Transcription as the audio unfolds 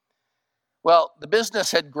Well, the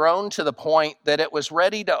business had grown to the point that it was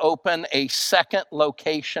ready to open a second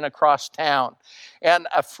location across town. And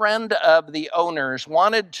a friend of the owners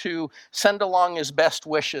wanted to send along his best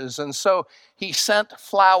wishes. And so he sent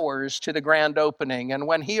flowers to the grand opening. And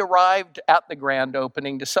when he arrived at the grand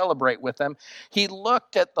opening to celebrate with them, he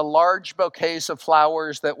looked at the large bouquets of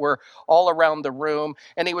flowers that were all around the room.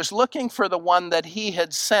 And he was looking for the one that he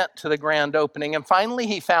had sent to the grand opening. And finally,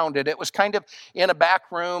 he found it. It was kind of in a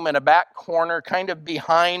back room, in a back corner, kind of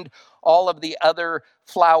behind all of the other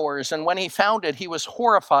flowers. And when he found it, he was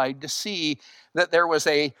horrified to see that there was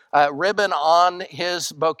a ribbon on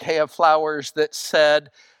his bouquet of flowers that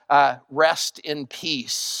said, rest in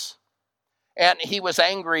peace. And he was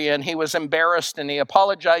angry and he was embarrassed and he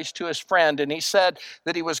apologized to his friend and he said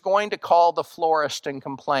that he was going to call the florist and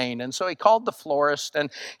complain. And so he called the florist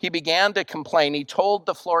and he began to complain. He told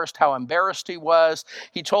the florist how embarrassed he was.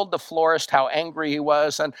 He told the florist how angry he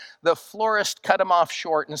was. And the florist cut him off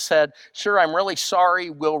short and said, "Sir, I'm really sorry.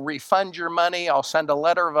 We'll refund your money. I'll send a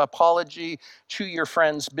letter of apology to your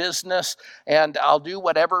friend's business and I'll do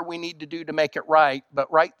whatever we need to do to make it right.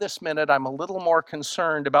 But right this minute, I'm a little more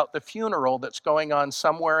concerned about the funeral that's going on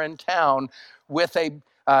somewhere in town with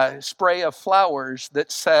a spray of flowers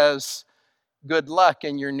that says, 'Good luck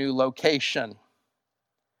in your new location.'"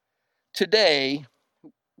 Today,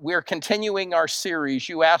 we're continuing our series,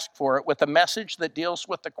 You Asked For It, with a message that deals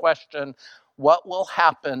with the question, what will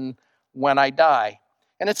happen when I die?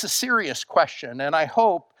 And it's a serious question, and I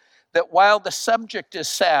hope that while the subject is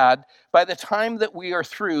sad, by the time that we are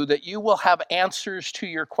through, that you will have answers to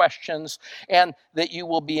your questions and that you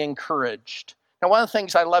will be encouraged. Now, one of the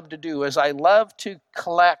things I love to do is I love to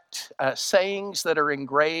collect sayings that are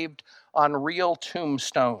engraved on real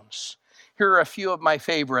tombstones. Here are a few of my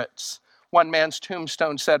favorites. One man's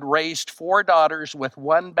tombstone said, "Raised 4 daughters with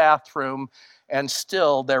 1 bathroom, and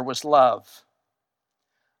still there was love."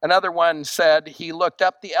 Another one said, "He looked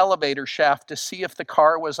up the elevator shaft to see if the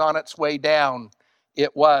car was on its way down.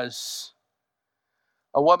 It was."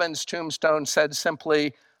 A woman's tombstone said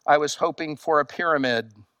simply, "I was hoping for a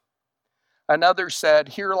pyramid." Another said,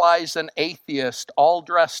 "Here lies an atheist all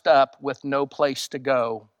dressed up with no place to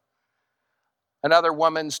go." Another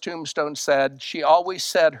woman's tombstone said, "She always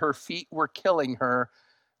said her feet were killing her,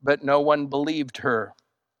 but no one believed her."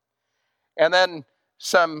 And then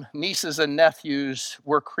some nieces and nephews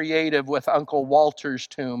were creative with Uncle Walter's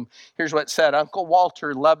tomb. Here's what it said: "Uncle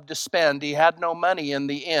Walter loved to spend. He had no money in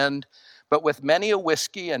the end, but with many a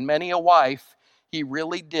whiskey and many a wife, he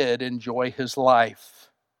really did enjoy his life."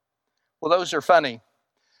 Well, those are funny,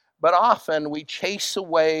 but often we chase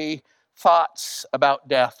away thoughts about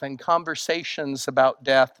death and conversations about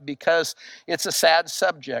death because it's a sad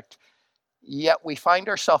subject. Yet we find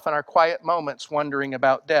ourselves in our quiet moments wondering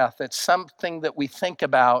about death. It's something that we think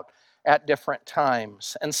about at different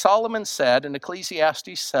times. And Solomon said in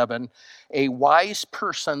Ecclesiastes 7, "A wise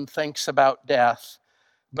person thinks about death,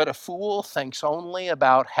 but a fool thinks only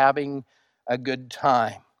about having a good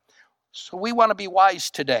time." So we want to be wise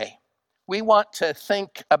today. We want to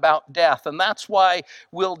think about death, and that's why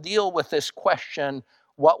we'll deal with this question,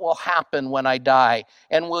 what will happen when I die?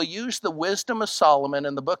 And we'll use the wisdom of Solomon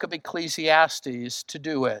in the book of Ecclesiastes to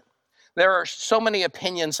do it. There are so many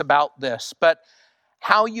opinions about this, but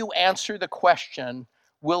how you answer the question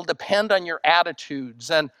will depend on your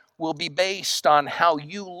attitudes and will be based on how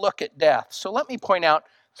you look at death. So let me point out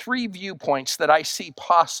 3 viewpoints that I see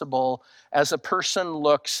possible as a person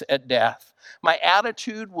looks at death. My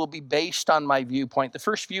attitude will be based on my viewpoint. The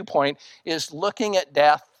first viewpoint is looking at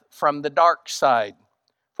death from the dark side.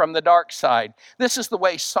 From the dark side. This is the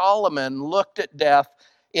way Solomon looked at death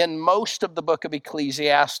in most of the book of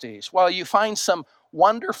Ecclesiastes. While you find some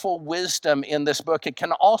wonderful wisdom in this book, it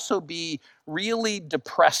can also be really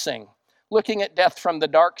depressing. Looking at death from the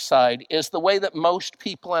dark side is the way that most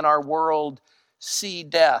people in our world see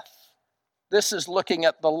death. This is looking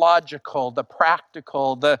at the logical, the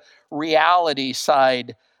practical, the reality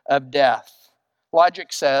side of death.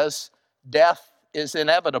 Logic says death is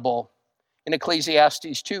inevitable. In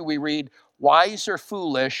Ecclesiastes 2, we read, "Wise or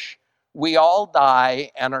foolish, we all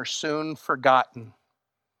die and are soon forgotten."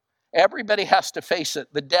 Everybody has to face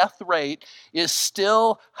it. The death rate is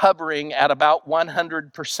still hovering at about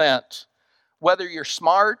 100%. Whether you're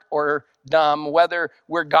smart or dumb, whether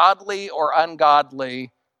we're godly or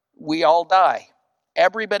ungodly, we all die.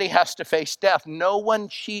 Everybody has to face death. No one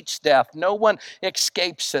cheats death. No one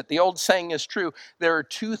escapes it. The old saying is true. There are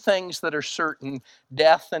 2 things that are certain: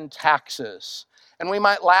 death and taxes. And we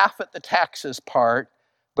might laugh at the taxes part,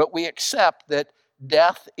 but we accept that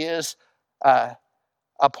death is a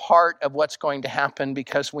part of what's going to happen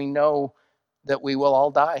because we know that we will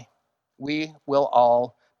all die. We will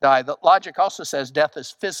all die. The logic also says death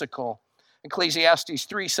is physical. Ecclesiastes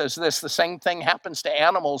 3 says this, the same thing happens to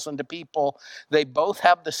animals and to people. They both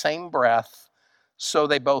have the same breath, so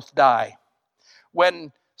they both die.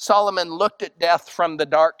 When Solomon looked at death from the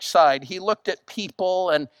dark side, he looked at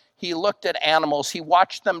people and he looked at animals. He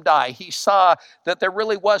watched them die. He saw that there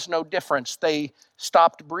really was no difference. They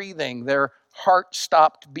stopped breathing, their heart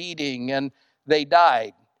stopped beating, and they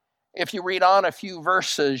died. If you read on a few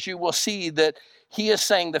verses, you will see that he is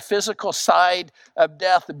saying the physical side of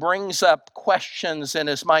death brings up questions in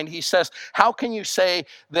his mind. He says, how can you say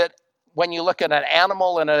that when you look at an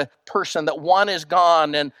animal and a person that one is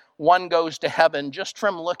gone and one goes to heaven just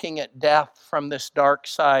from looking at death from this dark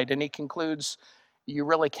side? And he concludes, you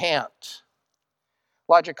really can't.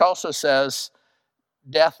 Logic also says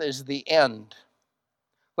death is the end.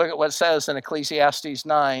 Look at what it says in Ecclesiastes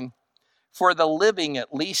 9. For the living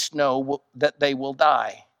at least know that they will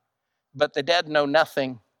die, but the dead know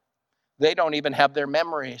nothing. They don't even have their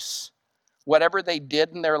memories. Whatever they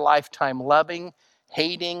did in their lifetime, loving,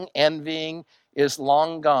 hating, envying, is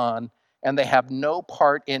long gone, and they have no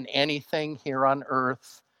part in anything here on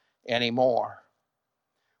earth anymore.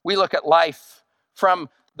 We look at life from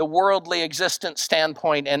the worldly existence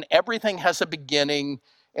standpoint, and everything has a beginning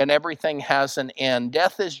and everything has an end.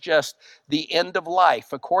 Death is just the end of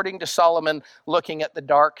life, according to Solomon, looking at the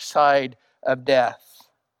dark side of death.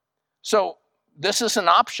 So this is an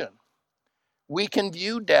option. We can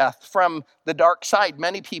view death from the dark side.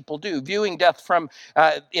 Many people do. Viewing death from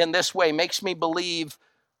in this way makes me believe,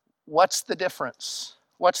 what's the difference?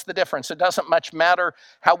 What's the difference? It doesn't much matter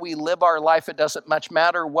how we live our life. It doesn't much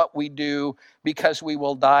matter what we do, because we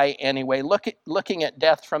will die anyway. Looking at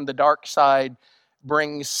death from the dark side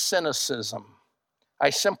brings cynicism.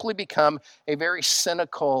 I simply become a very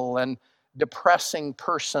cynical and depressing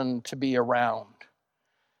person to be around.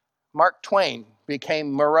 Mark Twain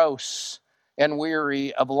became morose and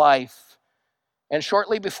weary of life. And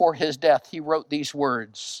shortly before his death, he wrote these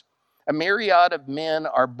words, a myriad of men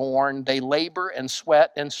are born, they labor and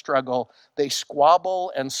sweat and struggle, they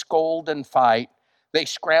squabble and scold and fight, they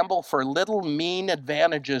scramble for little mean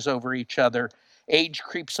advantages over each other. Age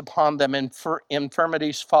creeps upon them,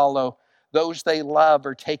 infirmities follow. Those they love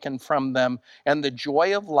are taken from them, and the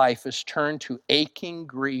joy of life is turned to aching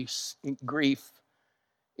grief.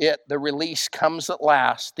 The release comes at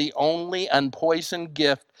last, the only unpoisoned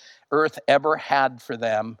gift earth ever had for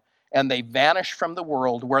them, and they vanish from the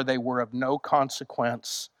world where they were of no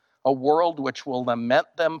consequence, a world which will lament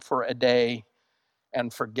them for a day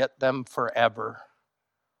and forget them forever.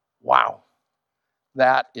 Wow,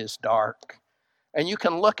 that is dark. And you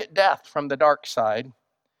can look at death from the dark side,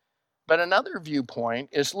 but another viewpoint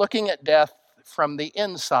is looking at death from the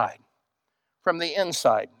inside. From the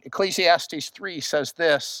inside. Ecclesiastes 3 says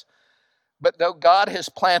this, but though God has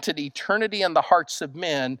planted eternity in the hearts of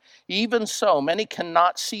men, even so many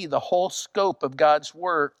cannot see the whole scope of God's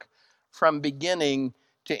work from beginning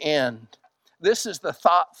to end. This is the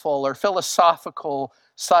thoughtful or philosophical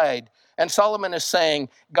side. And Solomon is saying,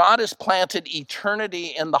 God has planted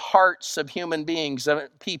eternity in the hearts of human beings, of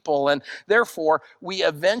people, and therefore we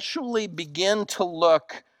eventually begin to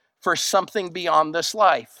look for something beyond this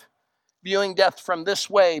life. Viewing death from this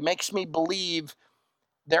way makes me believe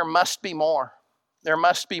there must be more. There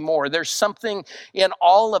must be more. There's something in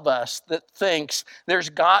all of us that thinks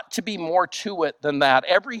there's got to be more to it than that.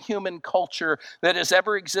 Every human culture that has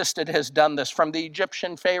ever existed has done this, from the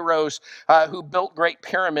Egyptian pharaohs who built great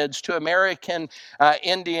pyramids to American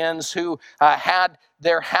Indians who had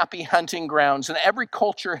their happy hunting grounds. And every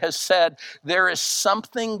culture has said there is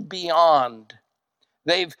something beyond.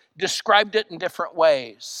 They've described it in different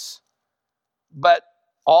ways, but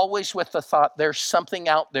always with the thought, there's something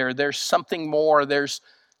out there, there's something more, there's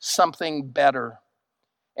something better.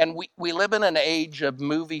 And we live in an age of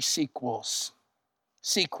movie sequels.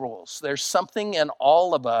 There's something in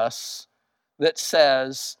all of us that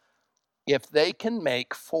says, if they can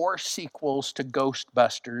make 4 sequels to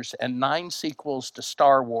Ghostbusters and 9 sequels to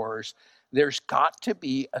Star Wars, there's got to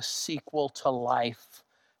be a sequel to life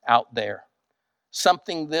out there.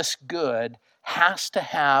 Something this good has to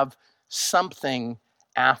have something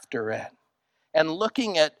after it. And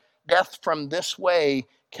looking at death from this way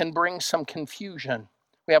can bring some confusion.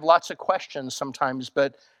 We have lots of questions sometimes,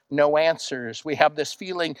 but no answers. We have this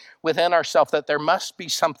feeling within ourselves that there must be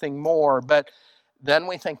something more, but then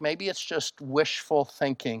we think maybe it's just wishful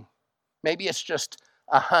thinking. Maybe it's just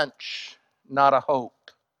a hunch, not a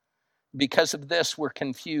hope. Because of this, we're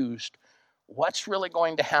confused. What's really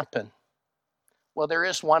going to happen? Well, there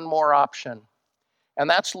is one more option. And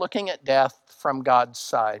that's looking at death from God's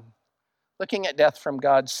side. Looking at death from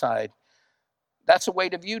God's side. That's a way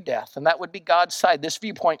to view death, and that would be God's side. This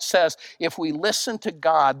viewpoint says if we listen to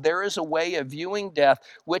God, there is a way of viewing death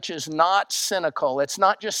which is not cynical. It's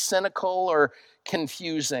not just cynical or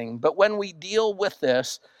confusing. But when we deal with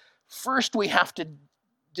this, first we have to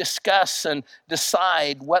discuss and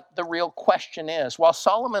decide what the real question is. While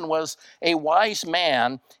Solomon was a wise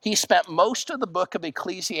man, he spent most of the book of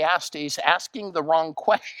Ecclesiastes asking the wrong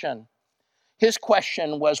question. His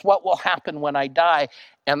question was, what will happen when I die?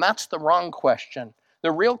 And that's the wrong question.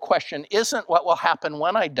 The real question isn't what will happen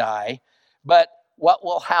when I die, but what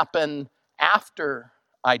will happen after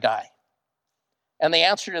I die. And the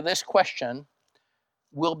answer to this question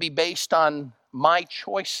will be based on my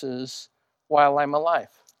choices while I'm alive.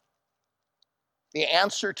 The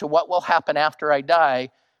answer to what will happen after I die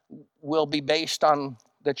will be based on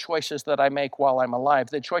the choices that I make while I'm alive.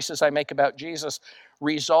 The choices I make about Jesus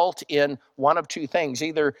result in one of two things: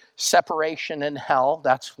 either separation in hell,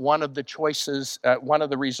 that's one of the choices, one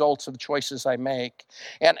of the results of the choices I make.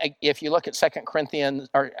 And if you look at 2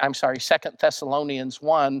 Thessalonians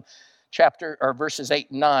 1, chapter or verses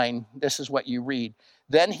 8 and 9, this is what you read.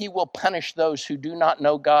 Then he will punish those who do not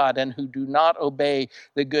know God and who do not obey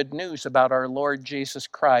the good news about our Lord Jesus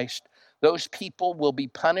Christ. Those people will be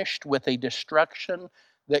punished with a destruction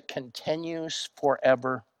that continues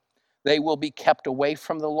forever. They will be kept away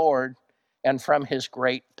from the Lord and from his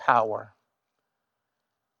great power.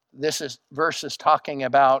 This verse is talking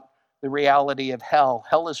about the reality of hell.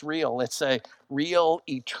 Hell is real. It's a real,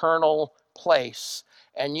 eternal place.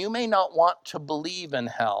 And you may not want to believe in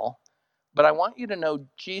hell, but I want you to know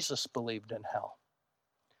Jesus believed in hell.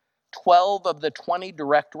 12 of the 20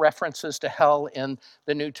 direct references to hell in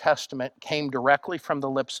the New Testament came directly from the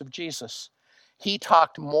lips of Jesus. He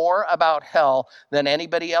talked more about hell than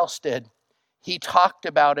anybody else did. He talked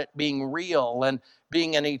about it being real and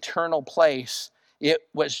being an eternal place. It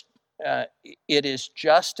is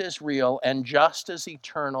just as real and just as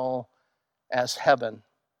eternal as heaven.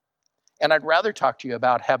 And I'd rather talk to you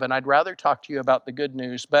about heaven. I'd rather talk to you about the good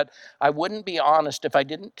news, but I wouldn't be honest if I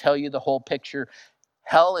didn't tell you the whole picture.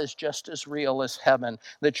 Hell is just as real as heaven.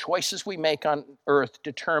 The choices we make on earth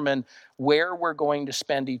determine where we're going to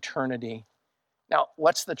spend eternity. Now,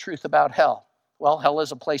 what's the truth about hell? Well, hell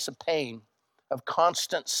is a place of pain, of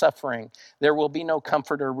constant suffering. There will be no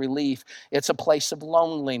comfort or relief. It's a place of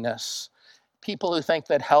loneliness. People who think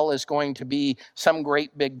that hell is going to be some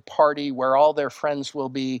great big party where all their friends will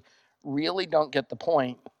be really don't get the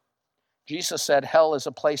point. Jesus said hell is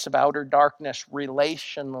a place of outer darkness.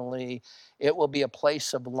 Relationally, it will be a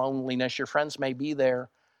place of loneliness. Your friends may be there,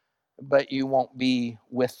 but you won't be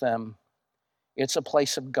with them. It's a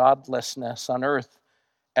place of godlessness. On earth,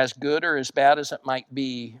 as good or as bad as it might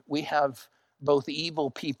be, we have both evil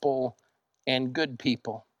people and good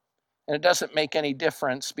people. And it doesn't make any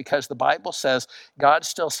difference because the Bible says God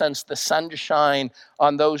still sends the sun to shine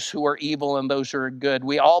on those who are evil and those who are good.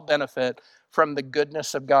 We all benefit from the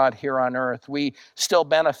goodness of God here on earth. We still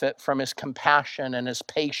benefit from his compassion and his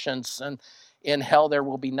patience. And in hell, there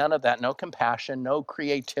will be none of that. No compassion, no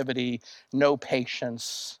creativity, no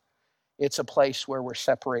patience. It's a place where we're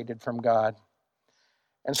separated from God.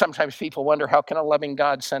 And sometimes people wonder, how can a loving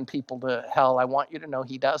God send people to hell? I want you to know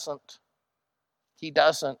he doesn't. He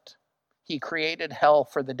doesn't. He created hell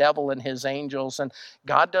for the devil and his angels, and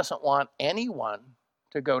God doesn't want anyone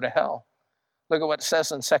to go to hell. Look at what it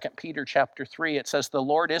says in 2 Peter chapter 3. It says, the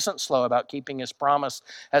Lord isn't slow about keeping his promise,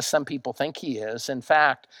 as some people think he is. In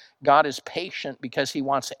fact, God is patient because he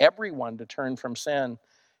wants everyone to turn from sin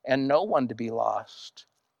and no one to be lost.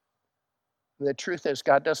 The truth is,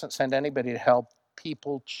 God doesn't send anybody to hell.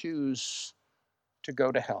 People choose to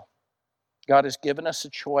go to hell. God has given us a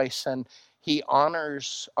choice, and he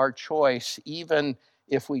honors our choice even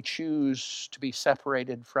if we choose to be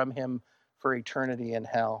separated from him for eternity in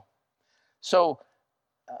hell. So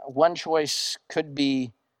one choice could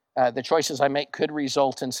be, the choices I make could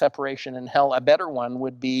result in separation in hell. A better one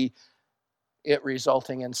would be it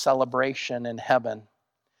resulting in celebration in heaven.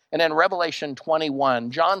 And in Revelation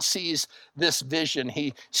 21, John sees this vision.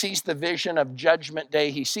 He sees the vision of Judgment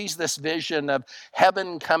Day. He sees this vision of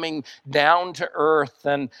heaven coming down to earth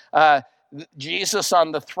and Jesus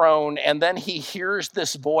on the throne. And then he hears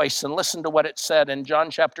this voice. And listen to what it said in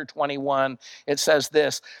John chapter 21. It says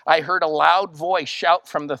this, I heard a loud voice shout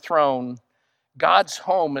from the throne, God's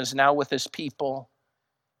home is now with his people.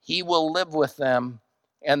 He will live with them,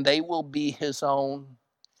 and they will be his own.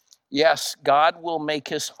 Yes, God will make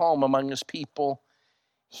his home among his people.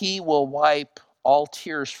 He will wipe all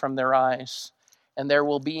tears from their eyes, and there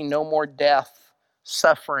will be no more death,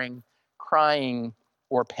 suffering, crying,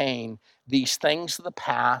 or pain. These things of the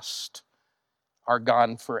past are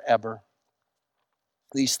gone forever.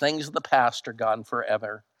 These things of the past are gone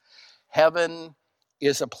forever. Heaven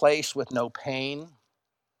is a place with no pain,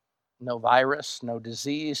 no virus, no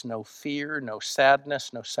disease, no fear, no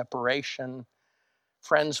sadness, no separation.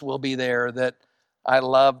 Friends will be there that I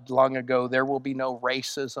loved long ago. There will be no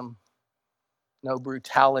racism, no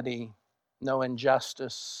brutality, no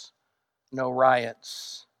injustice, no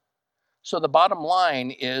riots. So the bottom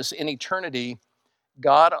line is, in eternity,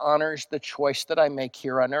 God honors the choice that I make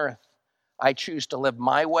here on earth. I choose to live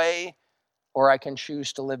my way, or I can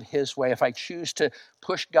choose to live his way. If I choose to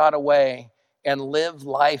push God away and live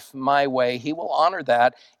life my way, he will honor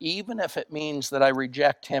that, even if it means that I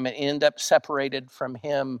reject him and end up separated from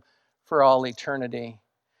him for all eternity.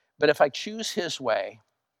 But if I choose his way,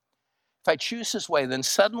 then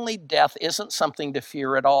suddenly death isn't something to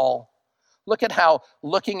fear at all. Look at how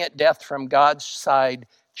looking at death from God's side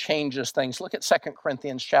changes things. Look at 2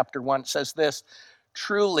 Corinthians chapter 1. It says this,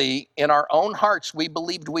 truly, in our own hearts we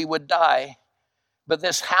believed we would die, but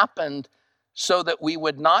this happened so that we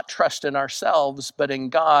would not trust in ourselves, but in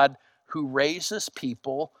God who raises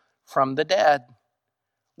people from the dead.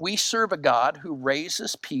 We serve a God who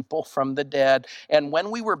raises people from the dead. And when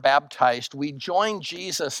we were baptized, we joined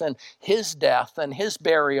Jesus in his death and his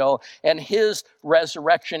burial and his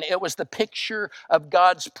resurrection. It was the picture of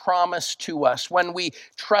God's promise to us. When we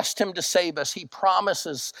trust him to save us, he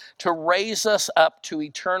promises to raise us up to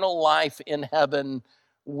eternal life in heaven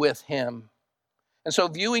with him. And so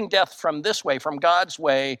viewing death from this way, from God's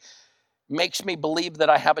way, makes me believe that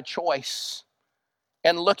I have a choice.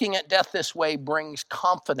 And looking at death this way brings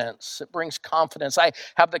confidence. It brings confidence. I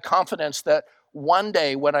have the confidence that one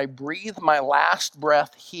day when I breathe my last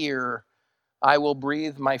breath here, I will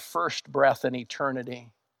breathe my first breath in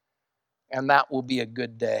eternity. And that will be a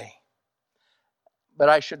good day. But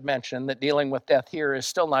I should mention that dealing with death here is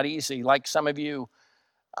still not easy. Like some of you,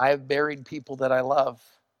 I have buried people that I love,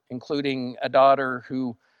 including a daughter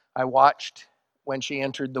who I watched when she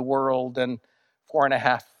entered the world, and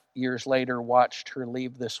 4.5 years later watched her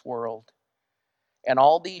leave this world. And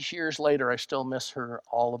all these years later, I still miss her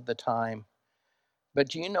all of the time. But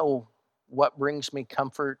do you know what brings me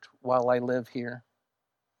comfort while I live here?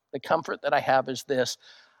 The comfort that I have is this.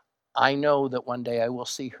 I know that one day I will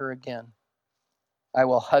see her again. I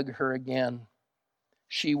will hug her again.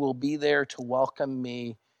 She will be there to welcome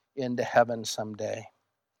me into heaven someday.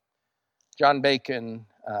 John Bacon,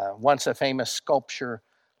 once a famous sculptor,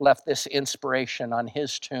 left this inspiration on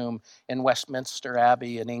his tomb in Westminster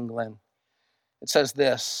Abbey in England. It says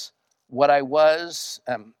this, what I was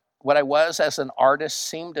as an artist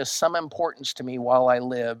seemed of some importance to me while I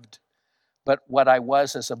lived, but what I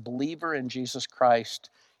was as a believer in Jesus Christ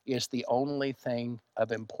is the only thing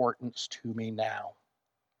of importance to me now.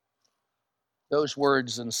 Those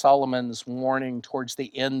words in Solomon's warning towards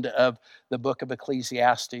the end of the book of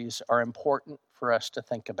Ecclesiastes are important for us to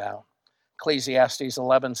think about. Ecclesiastes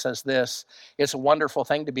 11 says this, it's a wonderful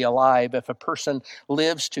thing to be alive. If a person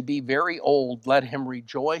lives to be very old, let him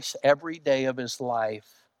rejoice every day of his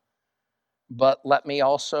life. But let me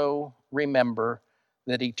also remember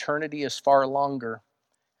that eternity is far longer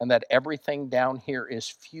and that everything down here is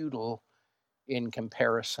futile in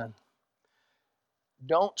comparison.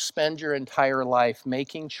 Don't spend your entire life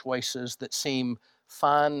making choices that seem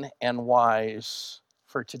fun and wise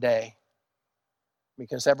for today,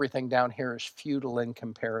 because everything down here is futile in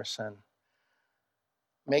comparison.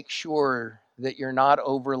 Make sure that you're not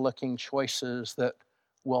overlooking choices that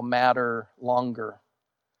will matter longer,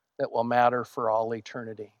 that will matter for all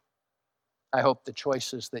eternity. I hope the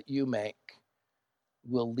choices that you make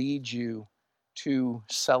will lead you to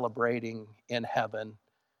celebrating in heaven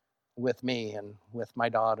with me and with my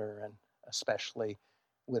daughter, and especially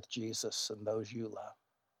with Jesus and those you love.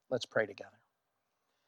 Let's pray together.